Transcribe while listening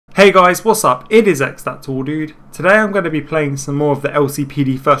Hey guys, what's up? It is xThatTallDude. Today I'm going to be playing some more of the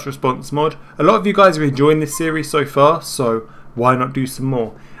LCPD First Response mod. A lot of you guys are enjoying this series so far, so why not do some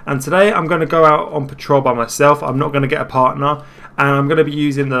more? And today I'm going to go out on patrol by myself. I'm not going to get a partner, and I'm going to be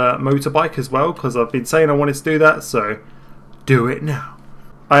using the motorbike as well because I've been saying I wanted to do that, so do it now.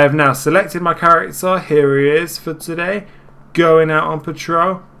 I have now selected my character. Here he is for today, going out on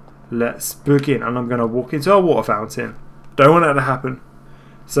patrol. Let's begin, and I'm going to walk into a water fountain. Don't want that to happen.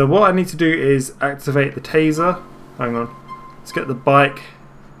 So what I need to do is activate the taser. Hang on. Let's get the bike.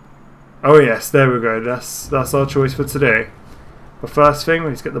 Oh yes, there we go. That's our choice for today. The first thing,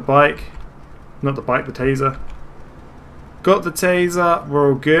 we need to get the bike. Not the bike, the taser. Got the taser. We're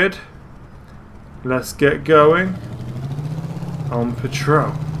all good. Let's get going on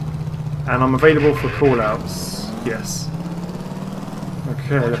patrol. And I'm available for call-outs. Yes.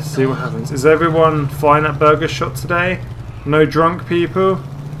 Okay, let's see what happens. Is everyone fine at Burger Shot today? No drunk people?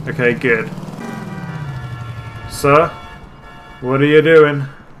 Okay, good. Sir, what are you doing?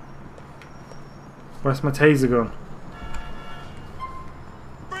 Where's my taser gone?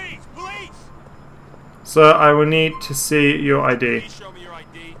 Freeze, police! Sir, I will need to see your ID. Please show me your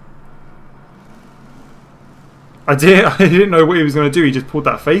ID. I didn't know what he was going to do. He just pulled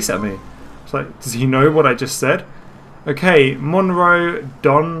that face at me. It's like, does he know what I just said? Okay, Monroe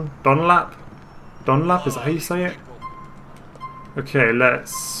Dunlap? Dunlap, is that how you say it? Okay,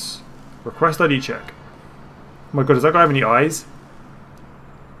 let's request ID check. Oh my god, does that guy have any eyes?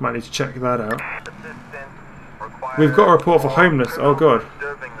 Might need to check that out. We've got a report for homeless. Oh god.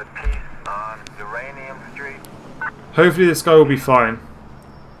 Hopefully this guy will be fine.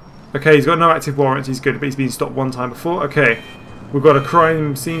 Okay, he's got no active warrants, he's good, but he's been stopped one time before. Okay, we've got a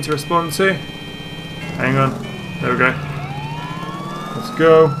crime scene to respond to. Hang on. There we go. Let's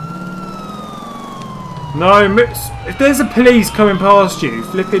go. No, if there's a police coming past you,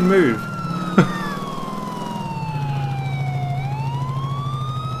 flipping move.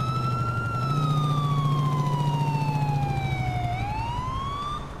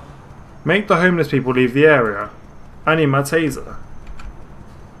 Make the homeless people leave the area. I need my taser.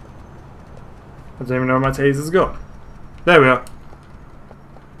 I don't even know where my taser's gone. There we are.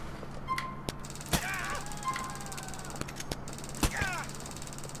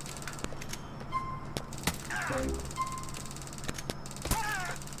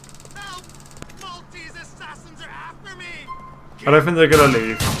 I don't think they're gonna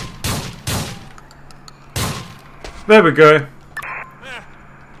leave. There we go.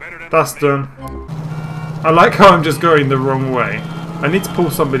 That's done. I like how I'm just going the wrong way. I need to pull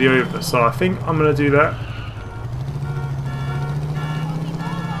somebody over, so I think I'm gonna do that.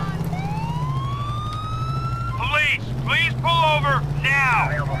 Police, please pull over now.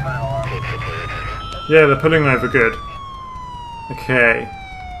 Yeah, they're pulling over, good. Okay.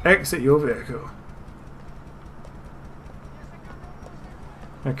 Exit your vehicle.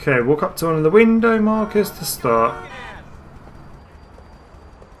 Okay, walk up to one of the window markers to start.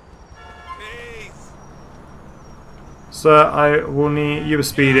 Sir, I will need... You were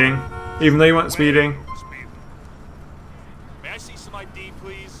speeding. Even though you weren't speeding. May I see some ID,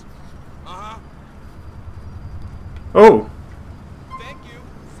 please? Uh-huh. Oh! Thank you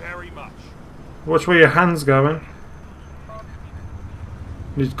very much. Watch where your hand's going.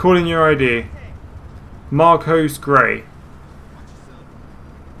 You need to call in your ID. Marcos Gray.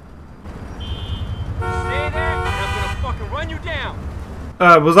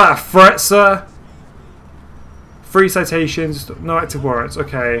 Was that a threat, sir? 3 citations, no active warrants.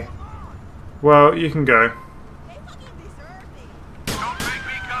 Okay. Well, you can go.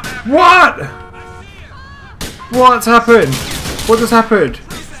 What? What's happened? What just happened?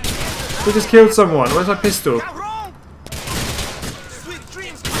 We just killed someone. Where's my pistol?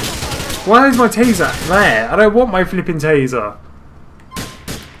 Why is my taser there? I don't want my flipping taser.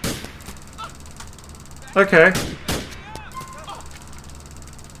 Okay.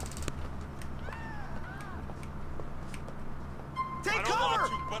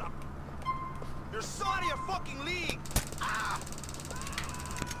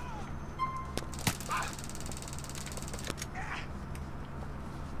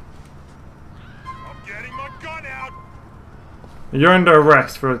 You're under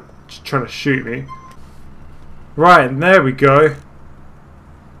arrest for trying to shoot me. Right, and there we go.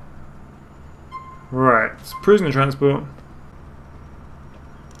 Right, it's prisoner transport.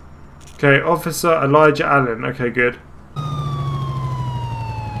 Okay, Officer Elijah Allen. Okay, good.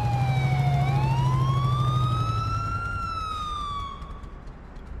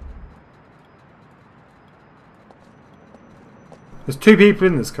 There's 2 people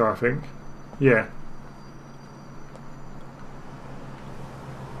in this car, I think. Yeah.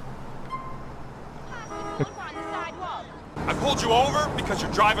 I pulled you over because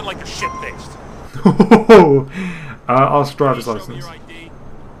you're driving like you're shit-faced. Ask driver's Show me license. your ID.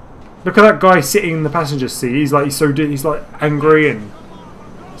 Look at that guy sitting in the passenger seat. He's like angry and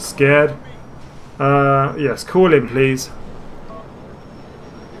scared. Yes, call him, please.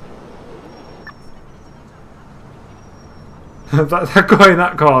 that guy in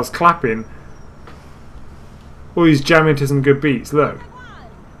that car is clapping. Oh, he's jamming to some good beats. Look.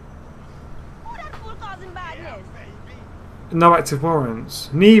 No active warrants.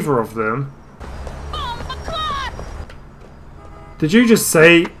 Neither of them. Did you just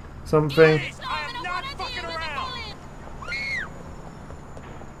say something? I am not fucking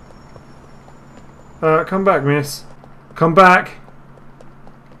around. Come back, miss. Come back.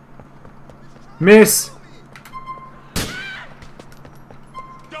 Miss!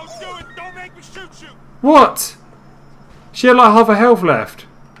 Don't do it. Don't make me shoot you. What? She had like half a health left.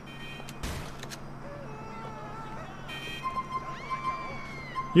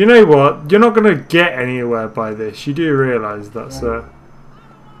 You know what? You're not going to get anywhere by this. You do realise that, sir.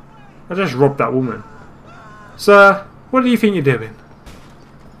 I just robbed that woman. Sir, what do you think you're doing?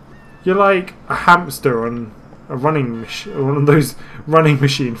 You're like a hamster on a running machine, one of those running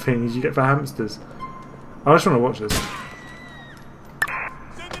machine things you get for hamsters. I just want to watch this.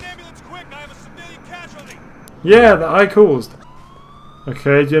 Send an ambulance quick. I have a civilian casualty. Yeah, that I caused.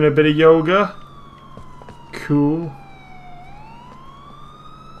 Okay, doing a bit of yoga. Cool.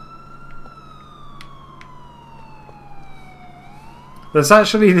 There's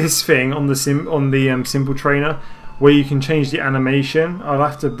actually this thing on the Simple Trainer where you can change the animation. I'll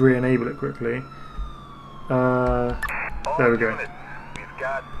have to re-enable it quickly. There we go.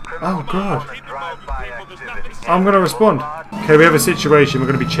 Oh god. I'm gonna respond. Okay, we have a situation. We're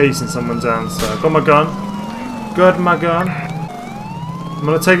gonna be chasing someone down. So I've got my gun. Got my gun. I'm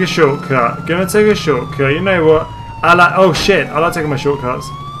gonna take a shortcut. Gonna take a shortcut. You know what? I like. Oh shit! I like taking my shortcuts.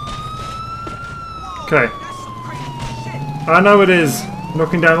 Okay. I know it is.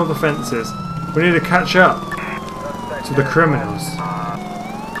 Knocking down all the fences. We need to catch up to the criminals.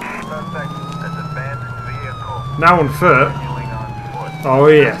 Now on foot. Oh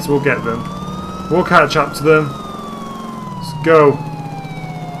yes, we'll get them. We'll catch up to them. Let's go.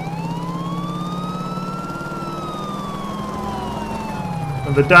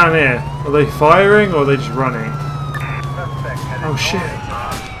 And they're down here. Are they firing or are they just running? Oh shit.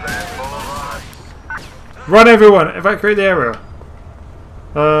 Run everyone! Evacuate the area.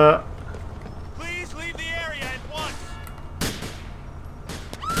 Please leave the area at once.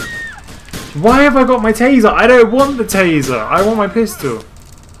 Why have I got my taser? I don't want the taser. I want my pistol.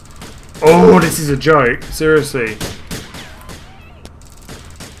 Oh, this is a joke. Seriously. This is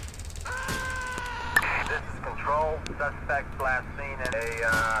control. Suspect last seen in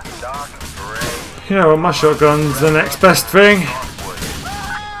a dark gray. You know what? My shotgun's the next best thing.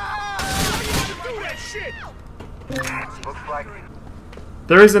 Looks like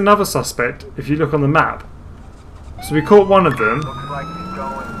There is another suspect if you look on the map. So we caught one of them. looks like he's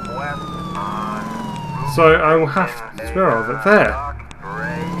going west on So I will have to swear of it there. dark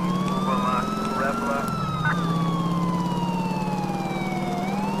gray Reveler.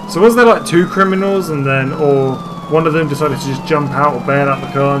 So was there like two criminals and then or one of them decided to just jump out or bail out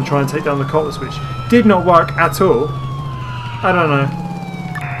the car and try and take down the cops, which did not work at all? I don't know.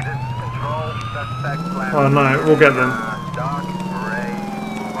 This is control. Suspect last Oh no, we'll get them. dark gray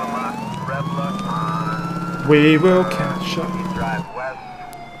Reveler on We will catch up. drive west.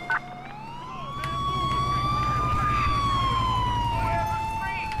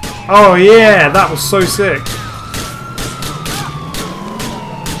 Oh yeah, that was so sick.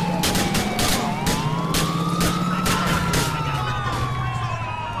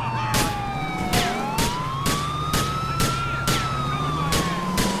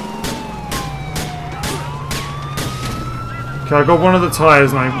 Okay, I got one of the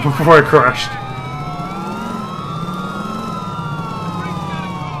tyres now before I crashed.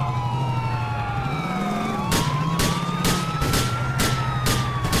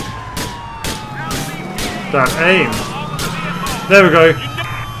 That aim. There we go.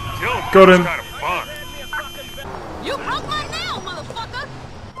 Got him. You broke my nail,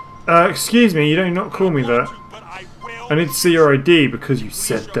 motherfucker! Excuse me, you don't not call me that. I need to see your ID because you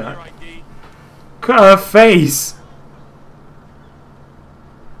said that. Cut her face!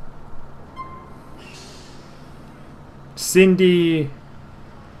 Cindy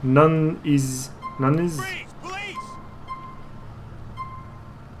None is.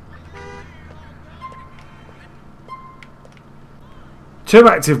 Two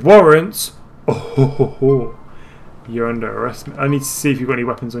active warrants. Oh, ho, ho, ho. You're under arrest. I need to see if you've got any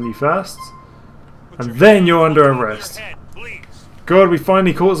weapons on you first, and then you're under arrest. God, we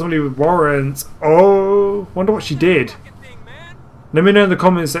finally caught somebody with warrants. Oh, wonder what she did. Let me know in the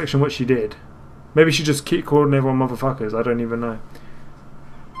comments section what she did. Maybe she just keep calling everyone motherfuckers. I don't even know.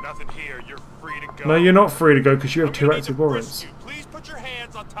 Nothing here. You're free to go. No, you're not free to go because you have 2 active warrants. Please put your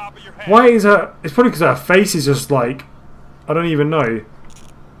hands on top of your head. Why is her... It's probably because her face is just like... I don't even know.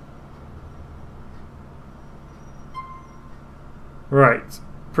 Right.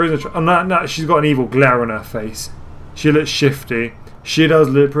 Prisoner... Oh, no, she's got an evil glare on her face. She looks shifty. She does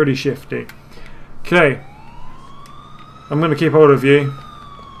look pretty shifty. Okay. I'm going to keep hold of you.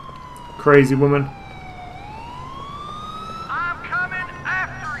 Crazy woman. I'm coming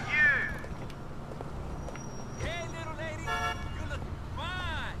after you. Hey, little lady. You look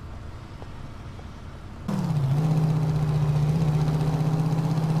fine.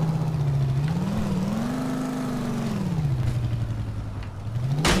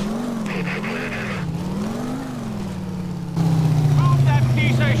 Move that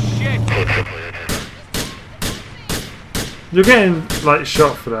piece of shit. You're getting, like,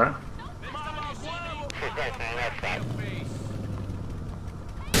 shot for that.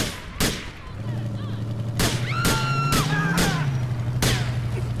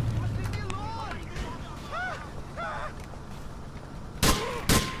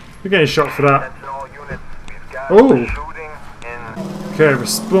 You're getting shot for that. Oh! Okay,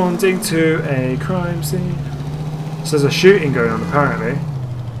 responding to a crime scene. So there's a shooting going on apparently.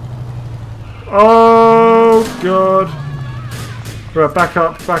 Oh god! Right, back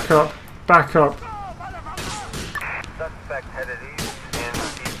up, back up, back up. Suspect headed east in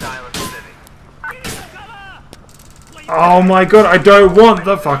East Island City. Oh my god, I don't want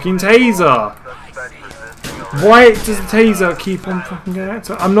the fucking taser! Suspect resisting arrest. Why does the taser keep on fucking getting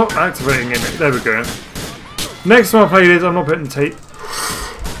activated? I'm not activating it. There we go. Next time I play this, I'm not putting tape.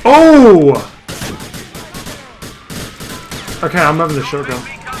 Oh! Okay, I'm having the shotgun.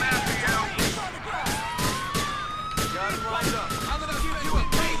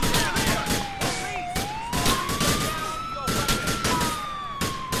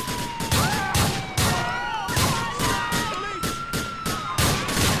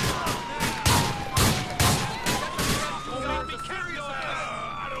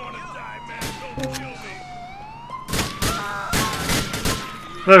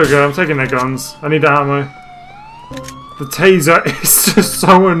 There we go, I'm taking their guns. I need the ammo. The taser is just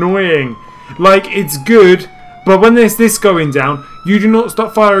so annoying. Like, it's good, but when there's this going down, you do not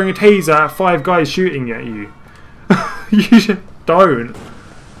stop firing a taser at 5 guys shooting at you. You just don't.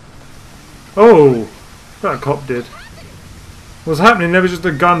 Oh, that cop did. What's happening? There was just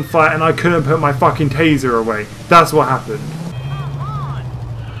a gunfight and I couldn't put my fucking taser away. That's what happened.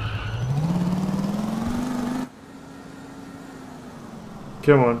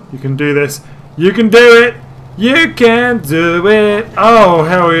 Come on, you can do this. You can do it! You can do it! Oh,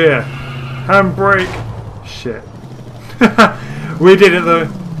 hell yeah. Handbrake. Shit. We did it though.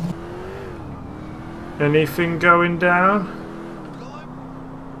 Anything going down?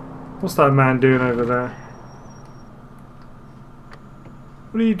 What's that man doing over there?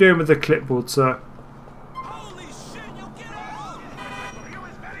 What are you doing with the clipboard, sir?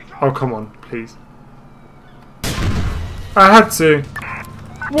 Oh, come on, please. I had to.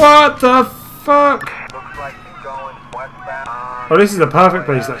 What the fuck? Looks like you're going westbound. Oh, this is the perfect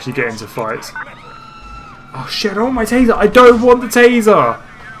place to actually get into fights. Oh shit, I don't want my taser. I don't want the taser.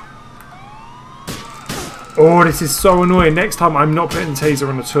 Oh, this is so annoying. Next time I'm not putting the taser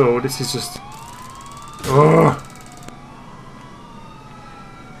on at all. This is just... Ugh.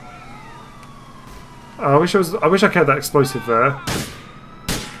 I wish I kept that explosive there.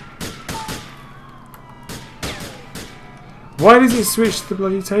 Why does it switch to the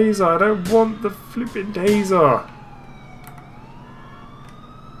bloody taser? I don't want the flipping taser.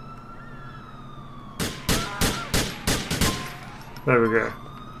 There we go.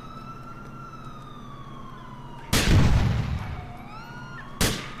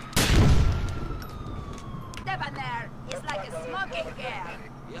 Step on there. It's like a smoking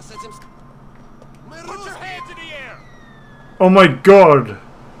gas. Put your hands in the air. Oh my god!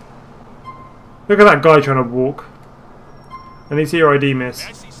 Look at that guy trying to walk. I need to see your ID, miss. May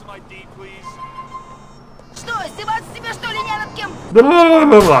I see some ID, please? Что, издеваться тебе, что ли, не над кем? Blah, blah,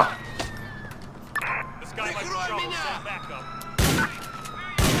 blah, blah. This guy likes trouble. Send backup.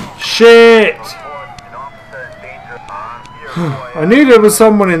 Shit! An officer in danger on I knew there was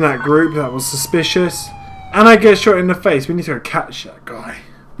someone in that group that was suspicious. And I get shot in the face. We need to go catch that guy.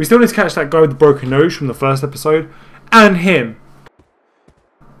 We still need to catch that guy with the broken nose from the first episode. And him.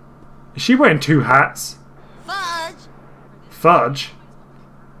 Is she wearing 2 hats? Fudge. Fudge?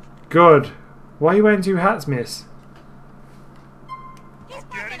 God. Why are you wearing 2 hats, miss?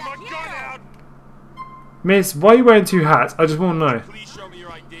 Miss, why are you wearing two hats? I just want to know. Please show me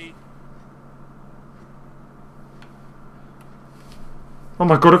your ID. Oh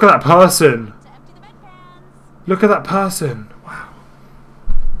my god, look at that person. To empty the bedpans. Look at that person. Wow.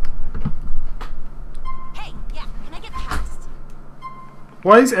 Hey, yeah, can I get past?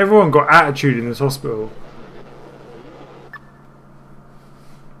 Why has everyone got attitude in this hospital?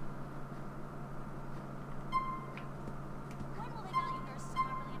 When will they value nurses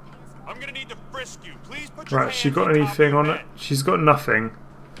properly and pay us more? I'm gonna need to frisk you. Please put your Right, hands she got on top of anything your on it? head. She's got nothing.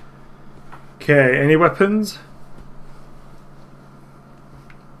 Okay, any weapons?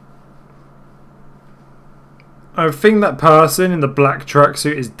 I think that person in the black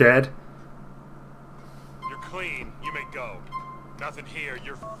tracksuit is dead. You're clean. You may go. Nothing here.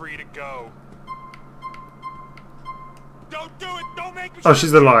 You're free to go. Don't do it. Don't make me. Oh, shoot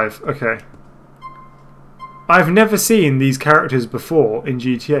she's you. alive. Okay. I've never seen these characters before in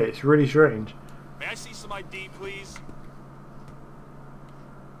GTA. It's really strange. May I see some ID, please?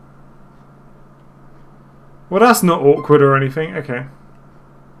 Well, that's not awkward or anything. Okay.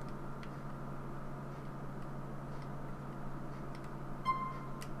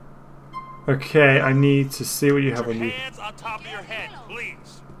 Okay, I need to see what you have Put on your you. hands on top of your head,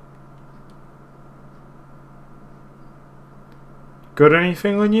 please. Got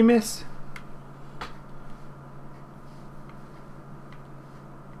anything on you, miss?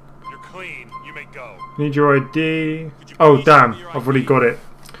 You're clean. You may go. Need your ID. Could you Oh, please damn. show me your I've already ID? got it.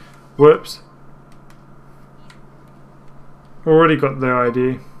 Whoops. Already got the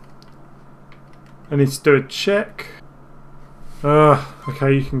ID. I need to do a check.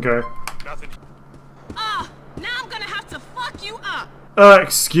 Okay, you can go. Nothing. Ah, now I'm gonna have to fuck you up.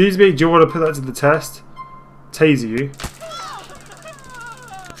 Excuse me, do you want to put that to the test? Taser you.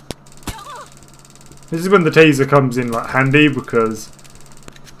 This is when the taser comes in like handy, because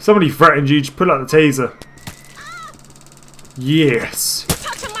if somebody threatened you, just pull out the taser. Yes.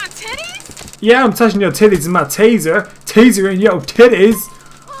 Touching my titties? Yeah, I'm touching your titties with my taser. Taser in your titties.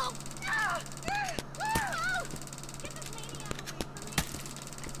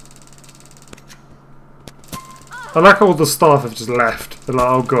 I like how all the staff have just left. They're like,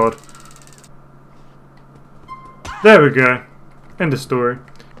 oh god. There we go. End of story.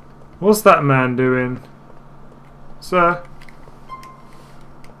 What's that man doing? Sir?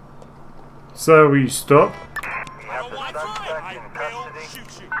 Sir, will you stop? We I have don't the want to. suspect I in will custody.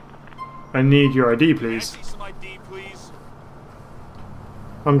 shoot you. I need your ID, May I please. see some ID, please?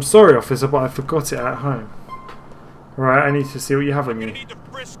 I'm sorry, officer, but I forgot it at home. Right, I need to see what you have on I'm gonna you. need to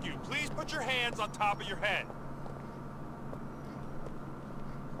frisk you. Please put your hands on top of your head.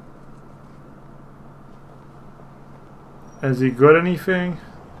 Has he got anything?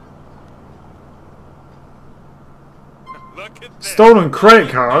 Look at this. Stolen credit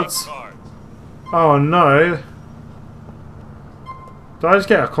Bank cards? cards. Oh no. Did I just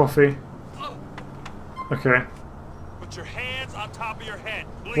get a coffee? Okay. Put your hands on top of your head,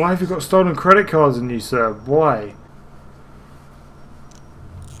 please. Why have you got stolen credit cards on you, sir? Why?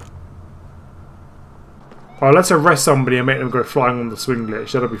 Oh, let's arrest somebody and make them go flying on the swing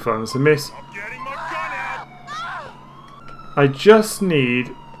glitch. That'll be fun. So, miss, I'm getting my gun out. I just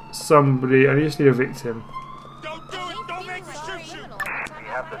need somebody. I just need a victim. Don't do it. Don't make me shoot you. We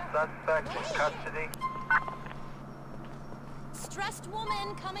have the suspect in custody. Stressed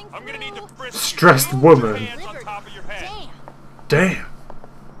woman coming through. I'm gonna need to frisk you. Stressed Put your woman. hands on top of your head. Damn. Damn.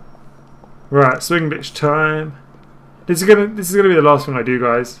 Right, swing glitch time. This is gonna be the last thing I do,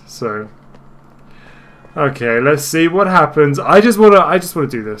 guys. So, okay, let's see what happens. I just wanna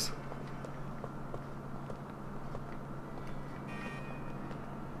do this.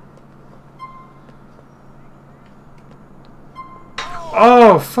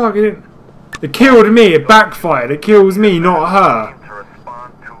 Oh fuck it! It killed me. It backfired. It kills me, not her. To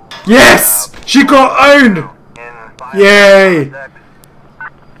respond to Yes, she got owned. in Yay! violent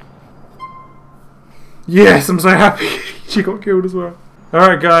Yes, I'm so happy she got killed as well.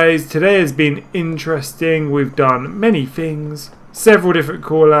 Alright guys, today has been interesting. We've done many things, several different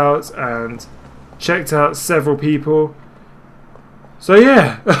call outs, and checked out several people. So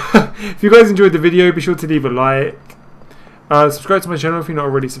yeah, if you guys enjoyed the video, be sure to leave a like. Subscribe to my channel if you're not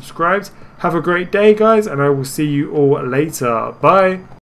already subscribed. Have a great day guys, and I will see you all later. Bye!